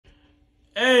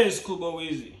Hey, Scuba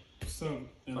Weezy. What's up?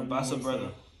 Ambassador brother.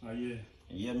 Yeah.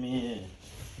 Yeah, man.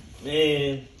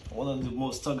 Man, one of the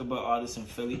most talked about artists in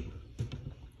Philly.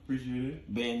 Appreciate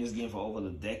it. Been in this game for over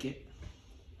a decade.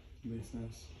 Makes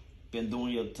sense. Been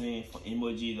doing your thing for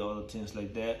emoji to other things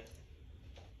like that.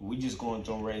 We just going to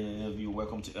jump right in the interview.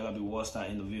 Welcome to LibWorldstar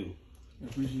INTERVIEw.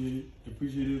 Appreciate it.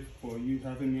 Appreciate it for you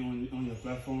having me on your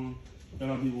platform,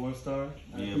 LibWorldstar.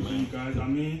 I appreciate you guys. I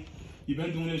mean, you've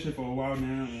been doing this shit for a while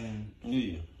now, and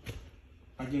Yeah.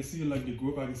 I can see like the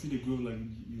growth. I can see the growth. Like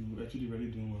you actually really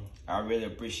doing well. I really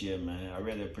appreciate it, man. I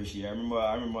really appreciate it.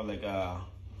 I remember like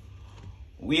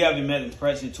we haven't met in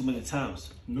person too many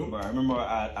times. Nope. But I remember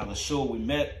at a show we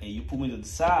met and you put me to the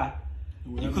side.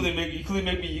 You couldn't make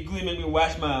me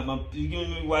watch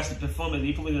watch the performance.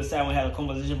 You put me to the side and we had a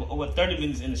conversation for over 30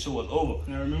 minutes and the show was over.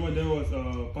 And I remember there was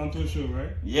a Panto show,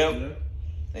 right? Yep.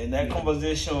 Yeah. And that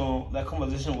conversation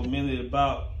was mainly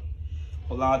about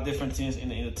a lot of different things in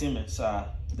the entertainment side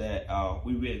that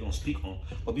we really don't speak on.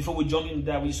 But before we jump into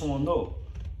that, we just want to know,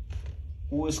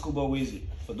 who is Scuba Weezy?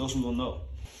 For those who don't know.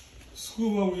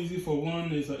 Scuba Weezy, for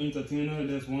one, is an entertainer.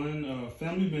 That's one.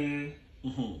 Family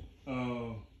man.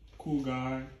 Cool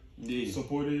guy. Yeah.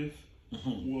 Supportive.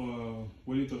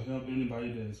 Willing to help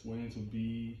anybody that's willing to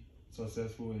be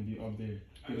successful and be up there.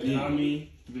 If it's not me,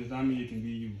 it can be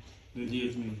you.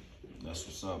 That's me. That's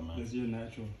what's up, man. That's your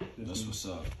natural. That's what's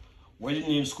up. Where did the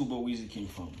name Scuba Weezy came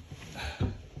from?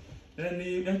 That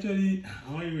name, actually,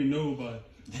 I don't even know, but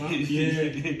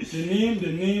the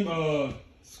name,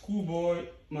 Schoolboy.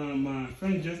 My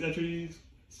friend just actually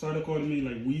started calling me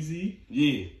like Weezy.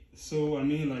 Yeah. So I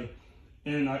mean, like,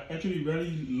 and I actually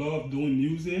really love doing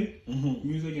music,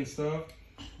 music and stuff.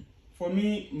 For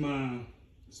me, my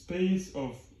space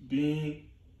of being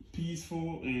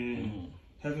peaceful and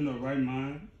having the right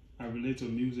mind, I relate to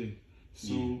music.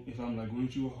 So if I'm like going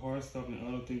through hard stuff and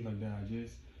other things like that, I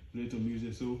just relate to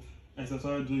music. So as I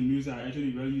started doing music, I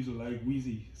actually really used to like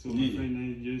Weezy. So my friend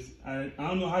name just, I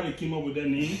don't know how they came up with that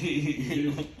name.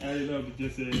 Just added up,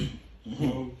 just said,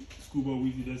 Scuba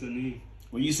Weezy, that's a name.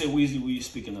 When you say Weezy, what are you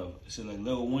speaking of? Is it like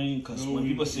Lil Wayne? Because when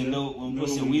people say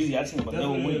Weezy, I think about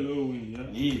Lil Wayne. Lil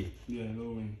Wayne, yeah. Yeah,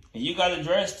 Lil Wayne. And you got a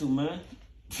dress too, man.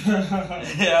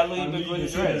 How long you been growing the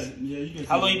dress? Yeah, you can.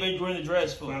 How long you been growing the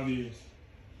dress for? 5 years.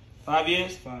 5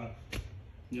 years? 5.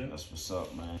 Yeah. That's what's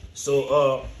up, man.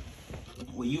 So,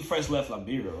 when you first left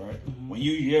Liberia, right? When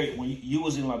you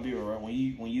was in Liberia, right? When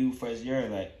you first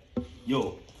heard like,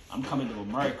 yo, I'm coming to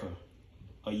America,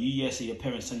 or you say your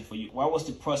parents sent it for you. Why was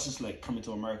the process like coming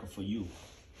to America for you?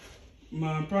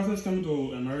 My process coming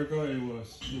to America,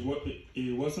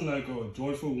 it wasn't like a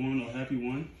joyful one or happy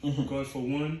one. Because for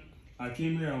one, I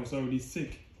came here, I was already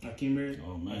sick. I came here.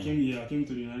 Oh man. I came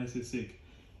to the United States sick.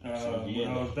 When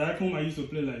I was back home, I used to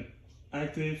play like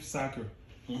active soccer.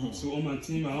 So on my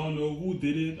team, I don't know who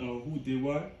did it or who did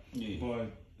what,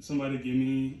 but somebody gave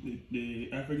me the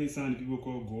African sign that people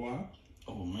call Goa.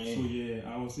 Oh man. So yeah,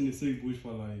 I was in the sick bush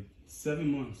for like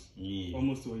 7 months,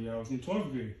 almost to a year. I was in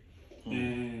 12th grade,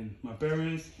 and my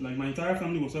parents, like my entire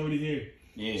family was already here.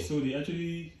 Yeah. So they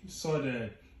actually saw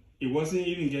that it wasn't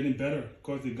even getting better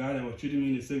because the guy that was treating me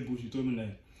in the sick bush, he told me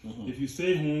that if you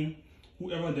stay home,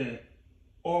 whoever that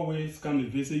always come and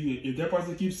visit you, if that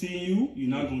person keeps seeing you, you're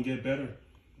not gonna get better.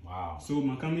 Wow. So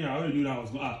my coming here, I already knew that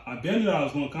I barely knew that I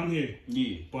was gonna come here.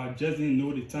 Yeah. But I just didn't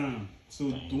know the time. So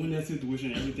during that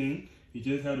situation, everything, he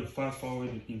just had to fast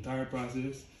forward the entire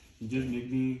process. He just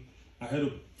made me, I had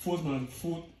to force my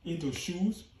foot into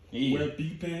shoes, wear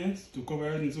big pants to cover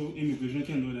everything so immigration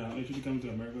can know that I'm actually coming to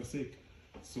America sick.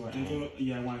 So I entered,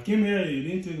 when I came here, it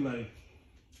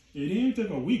didn't take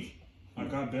a week. I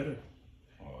got better.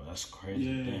 Oh, that's crazy.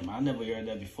 Yeah. Damn, I never heard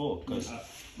that before. Cause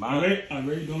I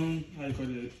really don't, how you call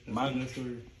it, that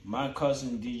story. My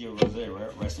cousin DJ Rose,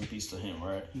 right? Rest in peace to him,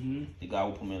 right? The guy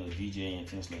who put me on the DJ and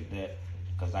things like that.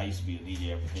 Because I used to be a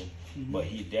DJ, everything. But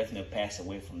he definitely passed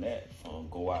away from that, from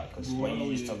Go Out. Because what he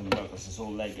was talking about, because his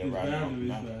whole leg get right now.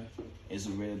 It's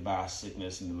a really bad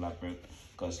sickness in the Liberian.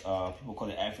 Because people call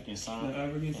it African sign,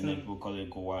 and then people call it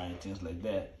Go Out and things like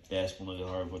that. That's one of the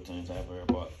horrible things I've heard.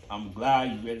 But I'm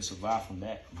glad you really survived from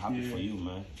that. I'm happy for you,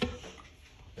 man.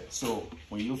 So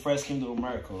when you first came to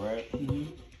America, right?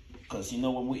 Because you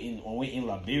know when we in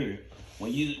Liberia,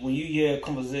 when you hear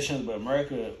conversations about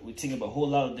America, we think about a whole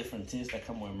lot of different things that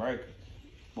come with America.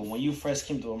 But when you first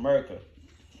came to America,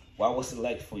 what was it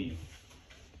like for you?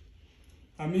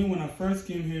 I mean, when I first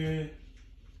came here,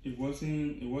 it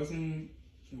wasn't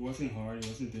hard. It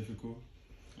wasn't difficult.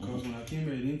 Because when I came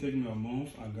here, it didn't take me a month.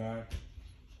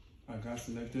 I I got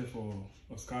selected for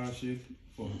a scholarship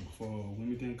for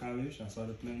Wilmington College. I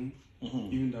started playing.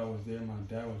 Even though I was there, my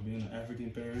dad was being an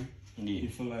African parent. He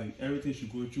felt like everything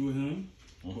should go through him,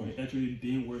 but it actually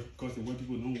didn't work because the white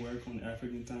people don't work on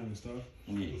African time and stuff.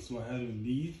 So I had to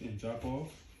leave and drop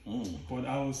off. But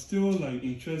I was still like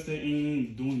interested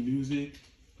in doing music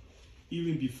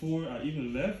even before I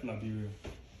even left Liberia.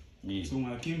 So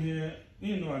when I came here,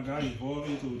 you know, I got involved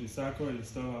into the soccer and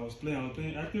stuff. I was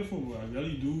playing active football. I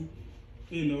really do,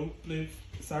 you know, play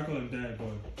soccer like that.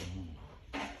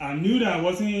 But I knew that I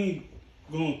wasn't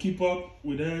gonna keep up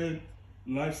with that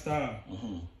lifestyle.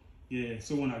 Yeah.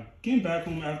 So when I came back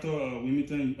home after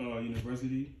Wilmington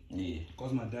University,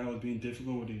 because my dad was being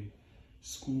difficult with the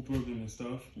school program and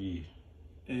stuff,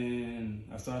 and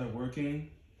I started working.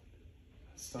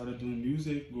 Started doing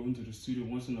music, going to the studio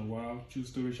once in a while. True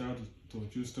story, shout out to a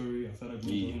true story. I started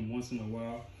going to him once in a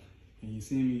while, and he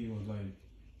seen me, he was like,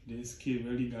 this kid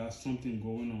really got something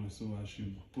going on, so I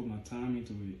should put my time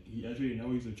into it. He actually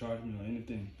never used to charge me or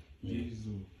anything. He used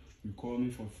to record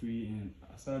me for free, and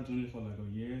I started doing it for like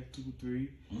a year, 2, 3,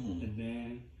 and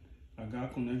then I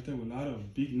got connected with a lot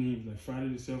of big names, like Friday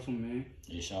the Cell Phone Man.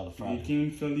 Shout out to Friday. He came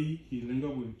in Philly, he linked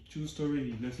up with True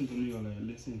Story, he listened to me, I was like,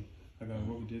 listen, I gotta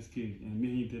work with this kid, and me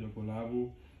and he did a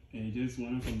collabo, and it just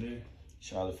went from there.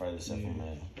 Shout out to Friday the Cell Phone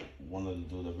Man. One of the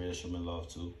dudes that really showed me love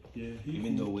too. Yeah,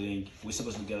 even though we're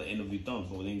supposed to get an interview done,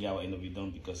 but we didn't get our interview done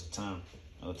because of time.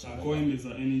 I call him as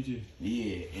an energy.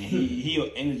 Yeah, and he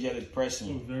an energetic person.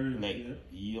 So very, like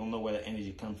you don't know where the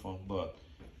energy comes from, but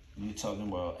you talking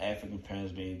about African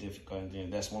parents being difficult, and then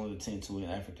that's one of the things too in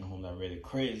African home that really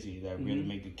crazy, that really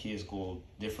make the kids go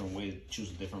different ways,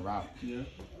 choose a different route. Yeah.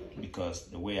 Because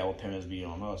the way our parents be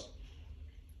on us.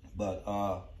 But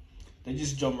they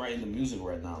just jump right into music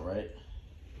right now, right?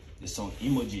 The song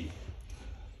Emoji.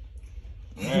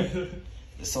 Right?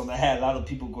 The song that had a lot of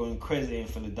people going crazy in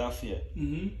Philadelphia.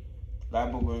 A lot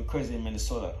of people going crazy in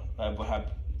Minnesota. A lot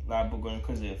of people going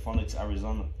crazy in Phoenix,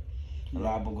 Arizona. A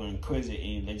lot of people going crazy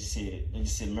in, let's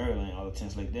just say Maryland, all the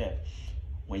things like that.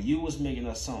 When you was making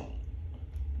that song,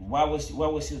 what was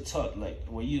your thought? Like,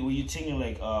 were you thinking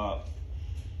like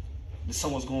the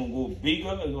song was gonna go bigger,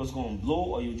 or it was gonna blow,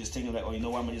 or you were just thinking like, oh, you know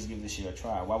what, I'm gonna just give this shit a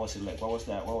try? What was it like? What was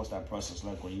that process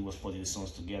like when you was putting the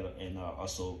songs together, and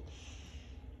also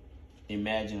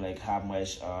imagine like how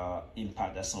much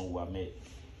impact that song would have made?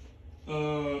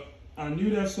 I knew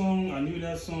that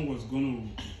song was gonna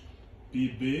be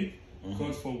big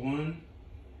because for one,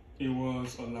 it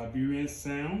was a Liberian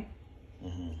sound.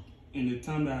 In the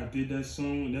time that I did that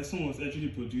song was actually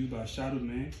produced by Shadow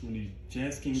Man when he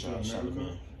just came to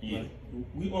America. Like,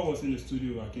 we all was in the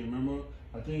studio. I can remember.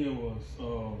 I think it was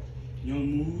Young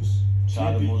Moose,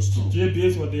 Shadow Moose too. J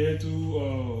Bass was there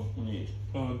too.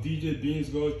 DJ Beans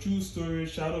Go, True Story,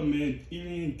 Shadow Man,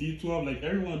 even D12. Like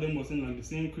every one of them was in like the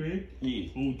same crib.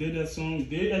 When we did that song,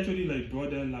 they actually like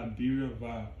brought that Liberia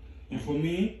vibe. And for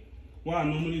me, what I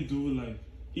normally do, like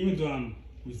even though I'm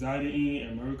residing in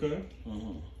America,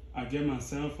 I get my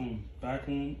sound from back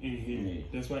home and here.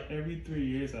 That's why every 3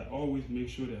 years I always make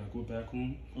sure that I go back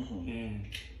home and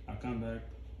I come back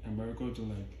America to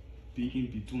like be in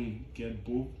between, get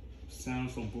both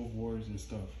sounds from both worlds and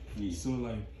stuff. So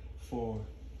like for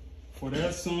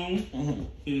that song,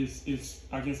 it's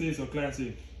I can say it's a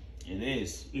classic. It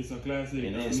is. It's a classic.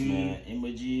 It is, man.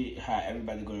 Emoji had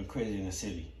everybody going crazy in the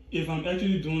city. If I'm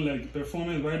actually doing like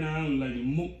performance right now,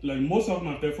 like most of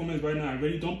my performance right now, I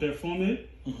really don't perform it.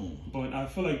 But I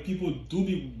feel like people do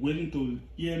be waiting to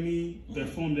hear me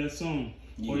perform that song.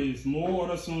 But it's more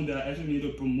other songs that I actually need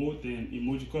to promote than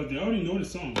Emoji because they already know the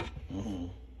song.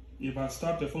 If I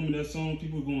stop performing that song,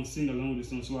 people are going to sing along with the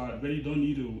song. So I really don't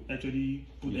need to actually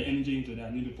put the energy into that.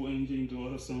 I need to put energy into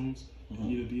other songs. I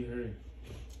need to be heard.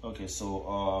 Okay,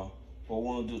 so what we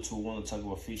want to do too, we want to talk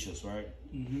about features, right?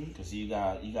 Because you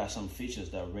got some features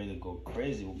that really go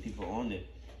crazy with people on it,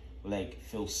 like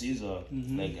Phil Caesar,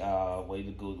 like what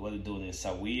they doing in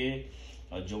Sawiye,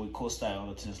 Joey Costa, and all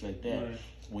the things like that. Right.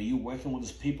 When you working with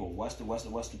these people, what's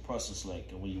the process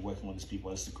like? And when you working with these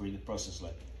people, what's the creative process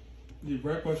like? The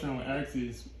right question I would ask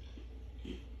is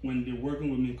when they're working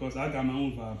with me, because I got my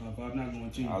own vibe. My vibe not gonna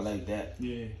change. I like that.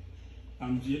 Yeah.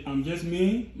 I'm just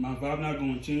me. My vibe not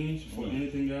gonna change for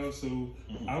anything else. So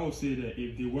I would say that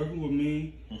if they're working with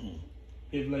me,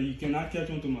 if like you cannot catch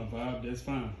on to my vibe, that's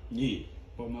fine. Yeah.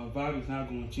 But my vibe is not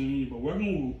gonna change. But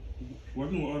working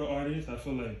with other artists, I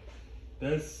feel like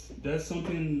that's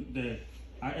something that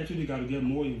I actually got to get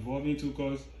more involved into.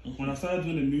 Because when I started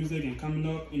doing the music and coming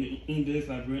up in this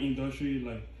Liberian industry,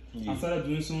 like I started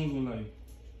doing songs with like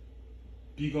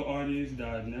bigger artists that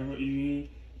I never even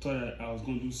thought that I was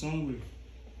gonna do songs with.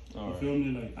 You feel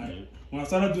me? Like when I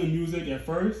started doing music at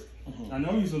first, I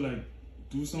never used to like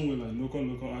do something with like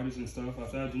local artists and stuff. I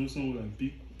started doing something with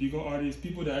like bigger artists,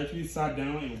 people that actually sat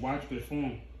down and watched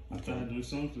perform. I started doing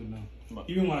songs with them.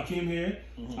 Even when I came here,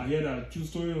 I heard that True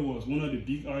Story was one of the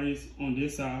big artists on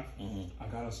this side. I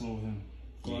got a song with him.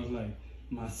 So I was like,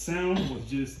 my sound was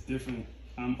just different.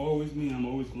 I'm always me. I'm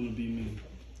always gonna be me.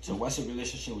 So what's your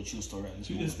relationship with True Story at this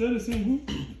moment? It's still the same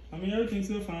group. I mean, everything's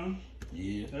still fine.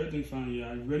 Yeah. Everything's fine. Yeah,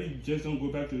 I really just don't go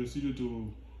back to the studio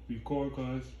to record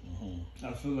because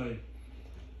I feel like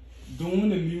doing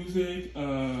the music.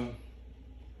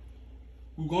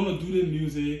 We're gonna do the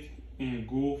music and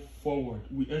go forward.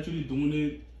 We're actually doing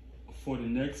it for the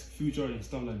next future and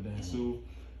stuff like that. So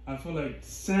I feel like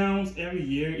sounds every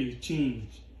year is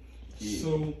change.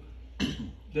 So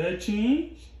that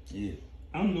change,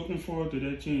 I'm looking forward to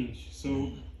that change.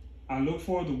 So I look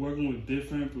forward to working with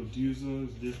different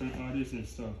producers, different artists and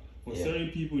stuff. For certain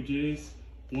people just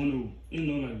want to,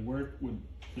 like work with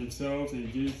themselves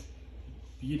and just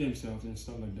be themselves and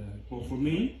stuff like that. But for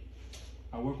me,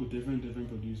 I work with different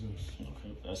producers.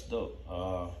 Okay, that's dope.